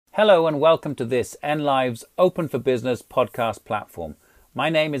Hello and welcome to this NLive's Open for Business podcast platform. My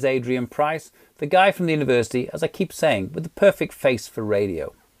name is Adrian Price, the guy from the university, as I keep saying, with the perfect face for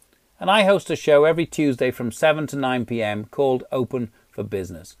radio. And I host a show every Tuesday from 7 to 9 p.m. called Open for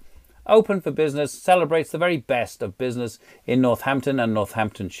Business. Open for Business celebrates the very best of business in Northampton and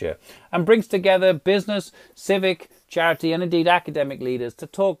Northamptonshire and brings together business, civic, charity and indeed academic leaders to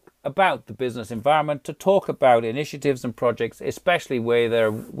talk about the business environment, to talk about initiatives and projects, especially where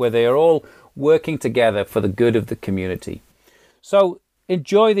they are all working together for the good of the community. So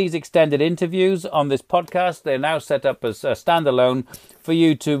enjoy these extended interviews on this podcast. They're now set up as a standalone for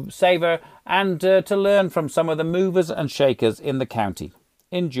you to savour and to learn from some of the movers and shakers in the county.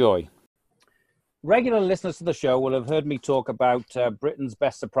 Enjoy. Regular listeners to the show will have heard me talk about Britain's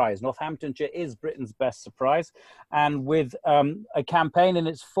Best Surprise. Northamptonshire is Britain's Best Surprise, and with a campaign in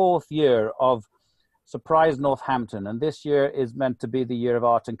its fourth year of Surprise Northampton, and this year is meant to be the year of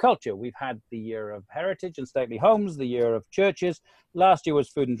art and culture. We've had the year of heritage and stately homes, the year of churches, last year was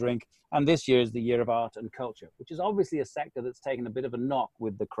food and drink, and this year is the year of art and culture, which is obviously a sector that's taken a bit of a knock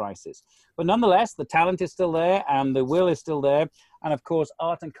with the crisis. But nonetheless, the talent is still there and the will is still there. And of course,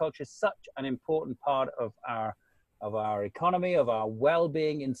 art and culture is such an important part of our economy, of our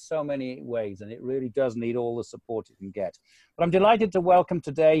well-being in so many ways, and it really does need all the support it can get. But I'm delighted to welcome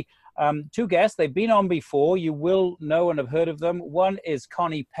today two guests. They've been on before. You will know and have heard of them. One is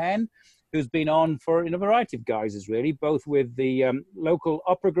Connie Penn, who's been on for in a variety of guises, really, both with the local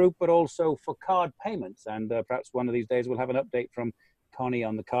opera group, but also for card payments. And perhaps one of these days we'll have an update from Connie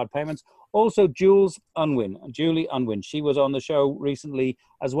on the card payments. Also, Julie Unwin. She was on the show recently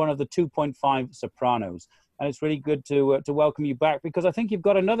as one of the 2.5 sopranos. And it's really good to welcome you back, because I think you've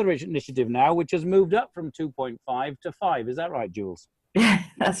got another initiative now, which has moved up from 2.5 to 5. Is that right, Jules? Yeah,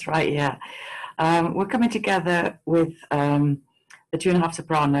 that's right, yeah. We're coming together with the 2.5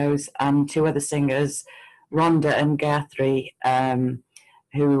 sopranos and two other singers, Rhonda and Guthrie,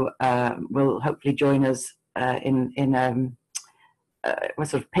 who will hopefully join us in a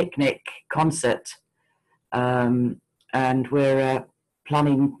sort of picnic concert. And we're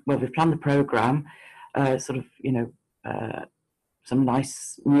we've planned the programme, some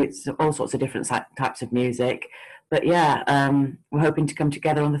nice, all sorts of different types of music. But yeah, we're hoping to come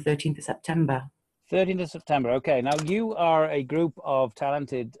together on the 13th of September. 13th of September. Okay. Now, you are a group of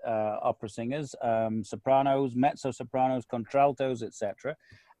talented opera singers, sopranos, mezzo-sopranos, contraltos, etc.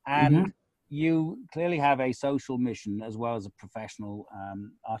 And you clearly have a social mission as well as a professional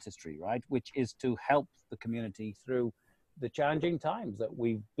artistry, right? Which is to help the community through the challenging times that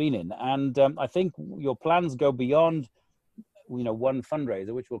we've been in. And I think your plans go beyond, one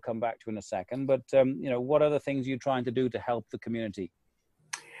fundraiser, which we'll come back to in a second. But, what other things are you trying to do to help the community?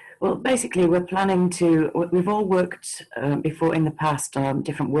 Well, basically, we've all worked before in the past on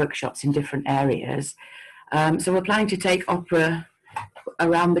different workshops in different areas. So we're planning to take opera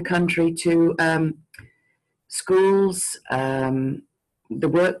around the country to schools, the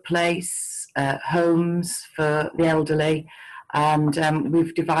workplace, homes for the elderly, and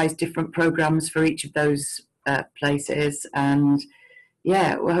we've devised different programs for each of those places. And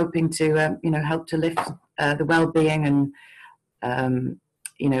yeah, we're hoping to help to lift the well-being and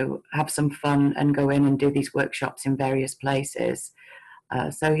have some fun and go in and do these workshops in various places.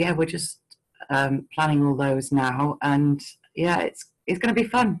 So yeah, we're just planning all those now, and yeah, it's going to be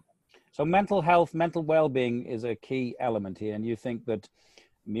fun. So mental health, mental well-being is a key element here, and you think that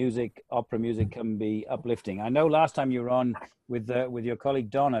opera music can be uplifting. I know last time you were on with your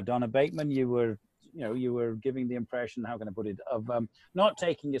colleague Donna Bateman, you were giving the impression, how can I put it, of not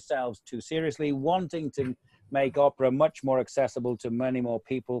taking yourselves too seriously, wanting to make opera much more accessible to many more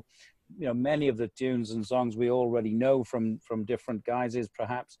people. Many of the tunes and songs we already know from different guises,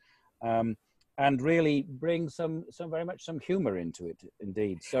 perhaps. And really bring some very much some humor into it,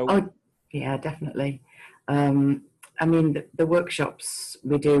 indeed. So, yeah, definitely. I mean, the workshops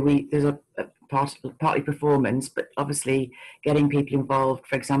we do, there's a partly performance, but obviously getting people involved.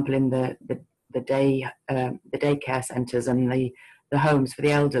 For example, in the daycare centres and the homes for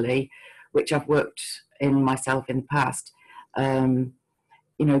the elderly, which I've worked in myself in the past.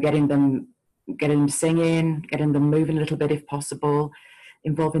 Getting them singing, getting them moving a little bit if possible,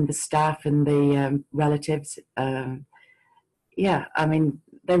 involving the staff and the relatives. Yeah, I mean,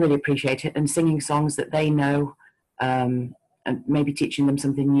 they really appreciate it, and singing songs that they know, and maybe teaching them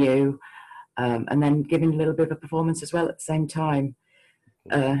something new, and then giving a little bit of a performance as well at the same time.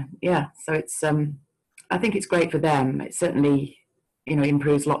 Yeah, so it's I think it's great for them. It certainly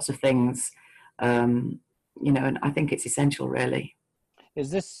improves lots of things, and I think it's essential, really. Is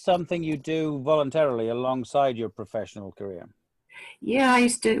this something you do voluntarily alongside your professional career? Yeah, I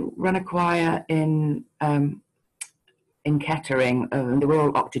used to run a choir in Kettering. They were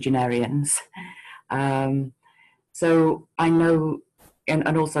all octogenarians. Um, so I know,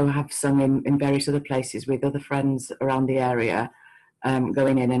 and also have sung in various other places with other friends around the area,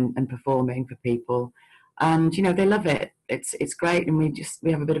 going in and performing for people. And you know they love it. It's great, and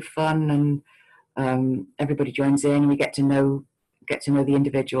we have a bit of fun, and everybody joins in. And we get to know the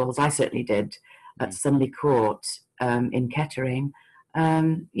individuals. I certainly did at Sunley Court in Kettering.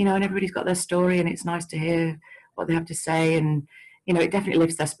 You know, and everybody's got their story, and it's nice to hear what they have to say, and you know, it definitely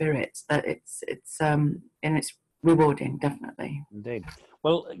lifts their spirits. That and it's rewarding, definitely. Indeed.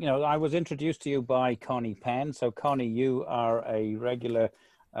 Well, you know, I was introduced to you by Connie Penn. So, Connie, you are a regular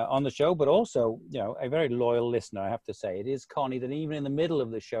on the show, but also, you know, a very loyal listener, I have to say. It is Connie that even in the middle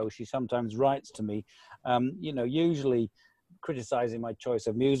of the show, she sometimes writes to me, you know, usually criticizing my choice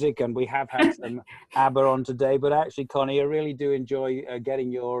of music, and we have had some ABBA on today. But actually, Connie, I really do enjoy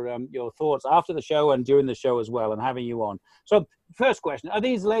getting your thoughts after the show and during the show as well, and having you on. So, first question: are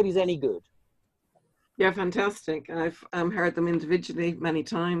these ladies any good? Yeah, fantastic. I've heard them individually many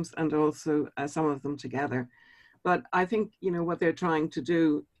times, and also some of them together. But I think, you know, what they're trying to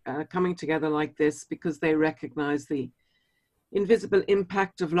do, coming together like this, because they recognize the invisible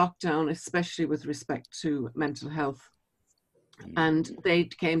impact of lockdown, especially with respect to mental health. And they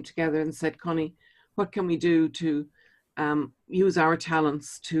came together and said, Connie, what can we do to use our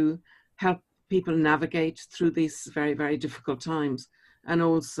talents to help people navigate through these very, very difficult times? And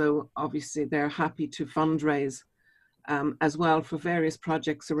also, obviously, they're happy to fundraise as well for various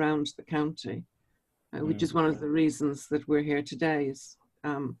projects around the county, which is one of the reasons that we're here today, is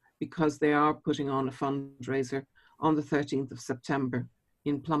because they are putting on a fundraiser on the 13th of September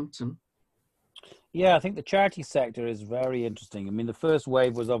in Plumpton. Yeah, I think the charity sector is very interesting. I mean, the first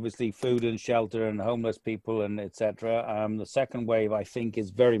wave was obviously food and shelter and homeless people and etc. The second wave, I think, is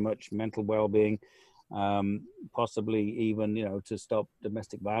very much mental well-being, possibly even, you know, to stop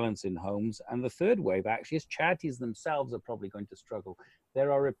domestic violence in homes. And the third wave actually is charities themselves are probably going to struggle.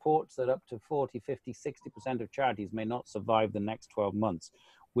 There are reports that up to 40, 50, 60% of charities may not survive the next 12 months,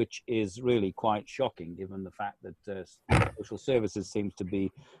 which is really quite shocking given the fact that social services seems to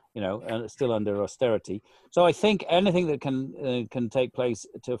be, you know, still under austerity. So I think anything that can take place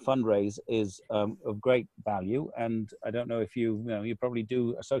to fundraise is of great value. And I don't know if you probably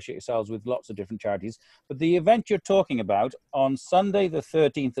do associate yourselves with lots of different charities, but the event you're talking about on Sunday, the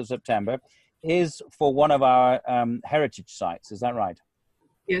 13th of September, is for one of our heritage sites. Is that right?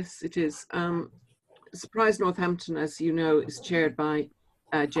 Yes, it is. Surprise Northampton, as you know, is chaired by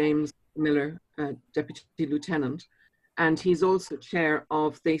James Miller, Deputy Lieutenant, and he's also chair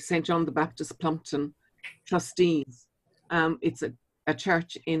of the St. John the Baptist Plumpton Trustees. It's a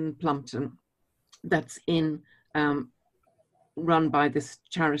church in Plumpton that's run by this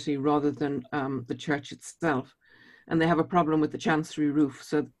charity rather than the church itself. And they have a problem with the chancery roof.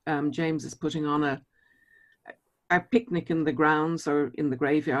 So James is putting on a picnic in the grounds, or in the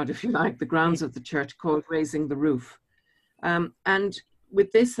graveyard, if you like, the grounds of the church, called Raising the Roof. And with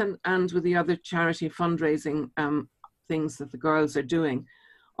this and with the other charity fundraising things that the girls are doing,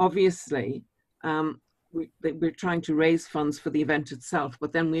 obviously, we're trying to raise funds for the event itself,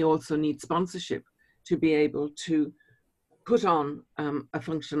 but then we also need sponsorship to be able to put on a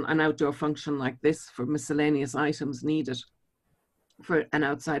function, an outdoor function like this, for miscellaneous items needed for an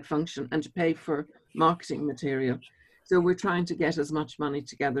outside function, and to pay for marketing material. So we're trying to get as much money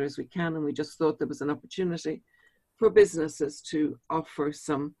together as we can, and we just thought there was an opportunity for businesses to offer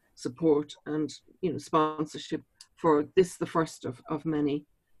some support and, you know, sponsorship for this, the first of many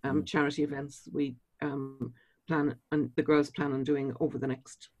charity events we plan, and the girls plan on doing over the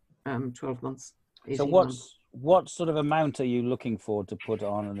next 12 months. So what sort of amount are you looking for to put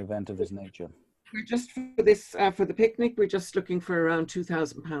on an event of this nature? We're just for this, for the picnic, we're just looking for around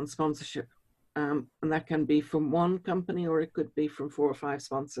 £2,000 sponsorship. And that can be from one company, or it could be from 4 or 5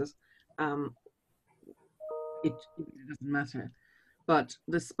 sponsors. It doesn't matter. But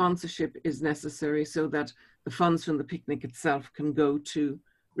the sponsorship is necessary so that the funds from the picnic itself can go to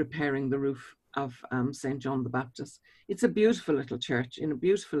repairing the roof of St. John the Baptist. It's a beautiful little church in a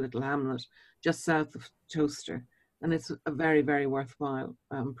beautiful little hamlet just south of Towcester. And it's a very, very worthwhile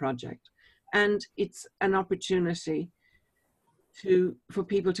project. And it's an opportunity for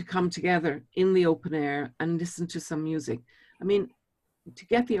people to come together in the open air and listen to some music. I mean, to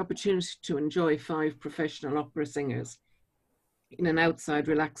get the opportunity to enjoy 5 professional opera singers in an outside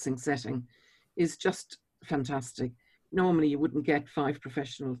relaxing setting is just fantastic. Normally you wouldn't get 5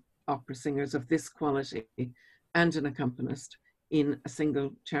 professional opera singers of this quality and an accompanist in a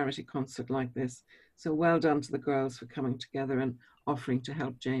single charity concert like this. So well done to the girls for coming together and offering to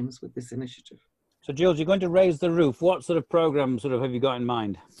help James with this initiative. So, Jules, you're going to raise the roof. What sort of program have you got in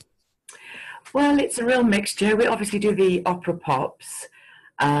mind? Well, it's a real mixture. We obviously do the opera pops,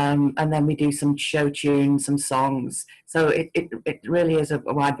 and then we do some show tunes, some songs. So it really is a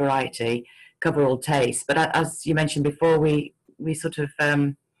wide variety, cover all tastes. But as you mentioned before, we sort of,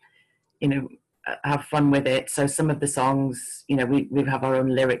 have fun with it. So some of the songs, we have our own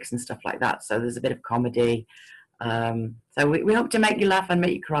lyrics and stuff like that. So there's a bit of comedy. So we hope to make you laugh and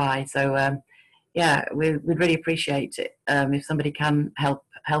make you cry. So yeah, we'd really appreciate it if somebody can help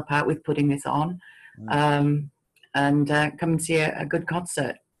out with putting this on, and come and see a good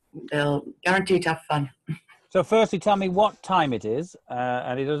concert. They'll guarantee to have fun. So firstly, tell me what time it is,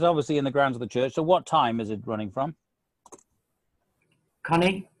 and it is obviously in the grounds of the church. So what time is it running from?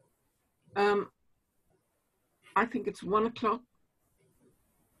 Connie? I think it's 1 o'clock.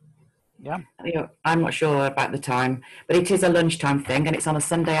 Yeah. I'm not sure about the time, but it is a lunchtime thing, and it's on a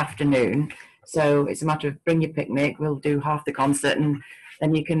Sunday afternoon. So it's a matter of bring your picnic. We'll do half the concert, and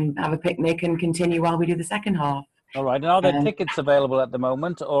then you can have a picnic and continue while we do the second half. All right. And are there tickets available at the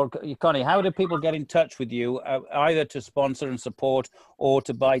moment? Or, Connie, how do people get in touch with you, either to sponsor and support or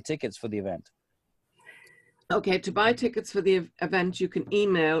to buy tickets for the event? Okay, to buy tickets for the event, you can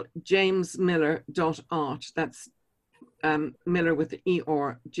email jamesmiller.art. That's Miller with the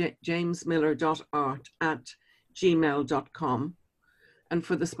E-R, jamesmiller.art@gmail.com. And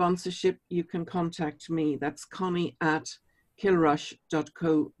for the sponsorship, you can contact me. That's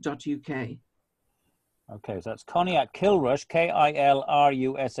connie@kilrush.co.uk. Okay, so that's Connie at Kilrush,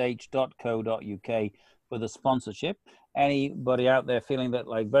 KILRUSH.co.uk for the sponsorship. Anybody out there feeling that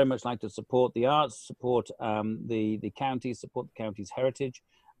very much like to support the arts, support the county, support the county's heritage,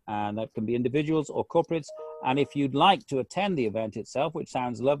 and that can be individuals or corporates. And if you'd like to attend the event itself, which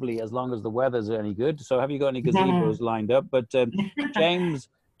sounds lovely as long as the weather's any good. So have you got any gazebos lined up? But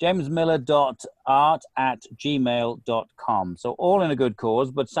jamesmiller.art@gmail.com. So all in a good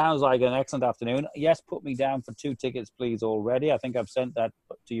cause, but sounds like an excellent afternoon. Yes, put me down for 2 tickets, please, already. I think I've sent that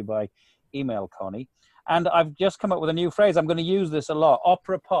to you by email, Connie. And I've just come up with a new phrase. I'm going to use this a lot.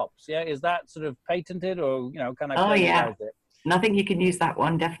 Opera pops. Yeah, is that sort of patented, or can I? Oh yeah, it? And I think you can use that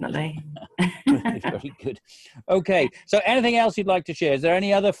one definitely. Very good. Okay, so anything else you'd like to share? Is there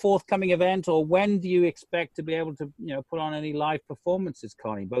any other forthcoming event, or when do you expect to be able to put on any live performances,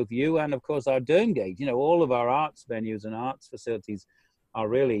 Connie? Both you and of course our Derngate. All of our arts venues and arts facilities are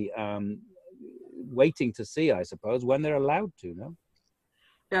really waiting to see, I suppose, when they're allowed to. No.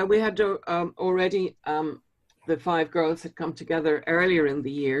 Yeah, we had already, the 5 girls had come together earlier in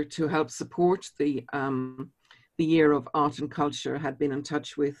the year to help support the Year of Art and Culture, had been in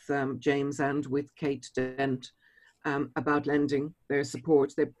touch with James and with Kate Dent about lending their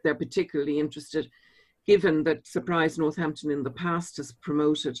support. They're particularly interested, given that Surprise Northampton in the past has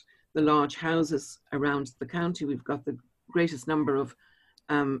promoted the large houses around the county. We've got the greatest number of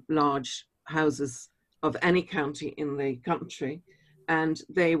large houses of any county in the country. And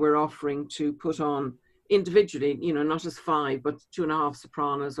they were offering to put on individually, not as 5, but 2.5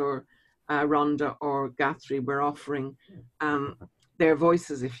 sopranos, or Rhonda or Guthrie were offering their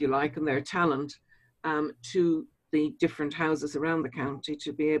voices, if you like, and their talent to the different houses around the county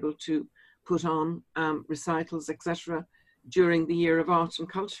to be able to put on recitals, etc., during the Year of Art and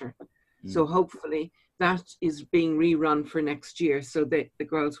Culture. So hopefully that is being rerun for next year. So the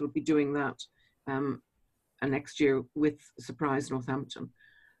girls will be doing that next year with Surprise Northampton.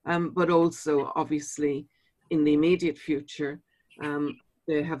 But also, obviously, in the immediate future,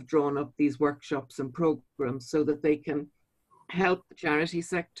 they have drawn up these workshops and programs so that they can help the charity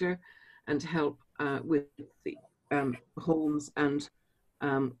sector and help with the homes and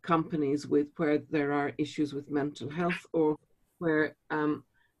companies with where there are issues with mental health, or where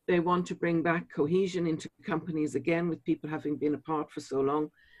they want to bring back cohesion into companies again, with people having been apart for so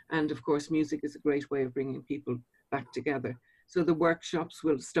long. And of course, music is a great way of bringing people back together. So the workshops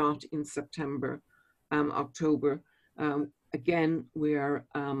will start in September, October. Again, we are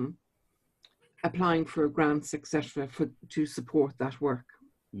applying for grants, etc., to support that work,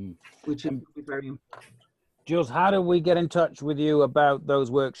 which is very important. Jules, how do we get in touch with you about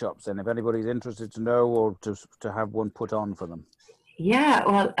those workshops, and if anybody's interested to know or to have one put on for them? Yeah,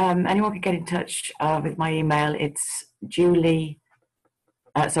 well, anyone can get in touch with my email. It's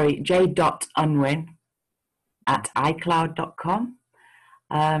j.unwin@icloud.com.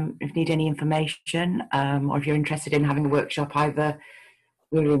 If you need any information, or if you're interested in having a workshop, either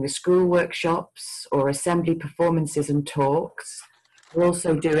we're doing the school workshops or assembly performances and talks. We're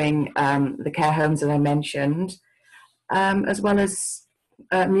also doing the care homes, as I mentioned, as well as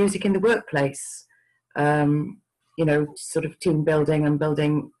music in the workplace. sort of team building and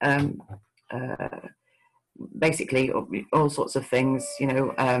building basically all sorts of things,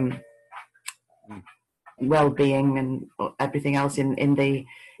 well-being and everything else in the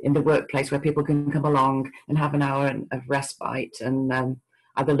workplace, where people can come along and have an hour of respite and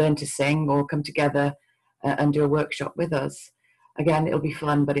either learn to sing or come together and do a workshop with us. Again, it'll be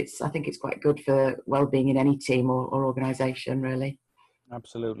fun, but I think it's quite good for well-being in any team or organisation, really.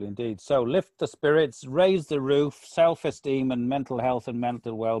 Absolutely, indeed. So lift the spirits, raise the roof, self-esteem and mental health and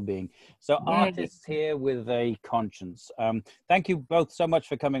mental well-being. So artists here with a conscience. Thank you both so much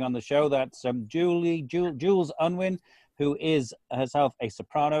for coming on the show. That's Jules Unwin, who is herself a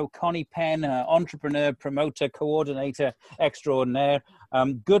soprano, Connie Penn, entrepreneur, promoter, coordinator extraordinaire.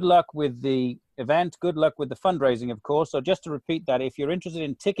 Good luck with the event. Good luck with the fundraising, of course. So just to repeat that, if you're interested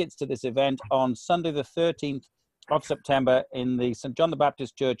in tickets to this event on Sunday the 13th of September in the St. John the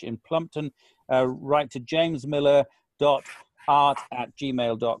Baptist Church in Plumpton, write to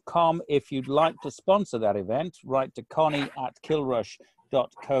jamesmiller.art@gmail.com. If you'd like to sponsor that event, write to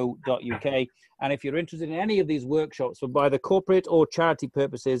connie@kilrush.co.uk. And if you're interested in any of these workshops for either corporate or charity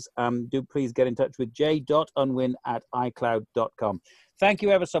purposes, do please get in touch with j.unwin@icloud.com. Thank you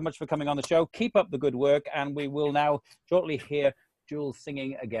ever so much for coming on the show. Keep up the good work, and we will now shortly hear Jules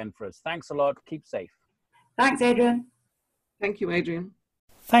singing again for us. Thanks a lot. Keep safe. Thanks, Adrian. Thank you, Adrian.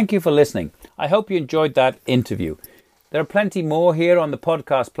 Thank you for listening. I hope you enjoyed that interview. There are plenty more here on the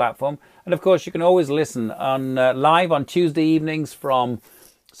podcast platform. And of course, you can always listen on live on Tuesday evenings from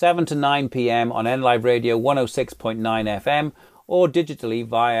 7 to 9 p.m. on NLive Radio 106.9 FM or digitally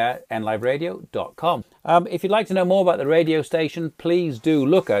via nliveradio.com. If you'd like to know more about the radio station, please do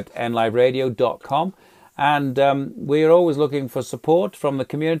look at nliveradio.com. And we're always looking for support from the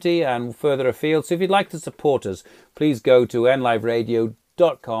community and further afield. So if you'd like to support us, please go to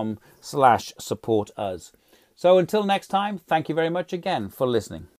nliveradio.com/support us. So until next time, thank you very much again for listening.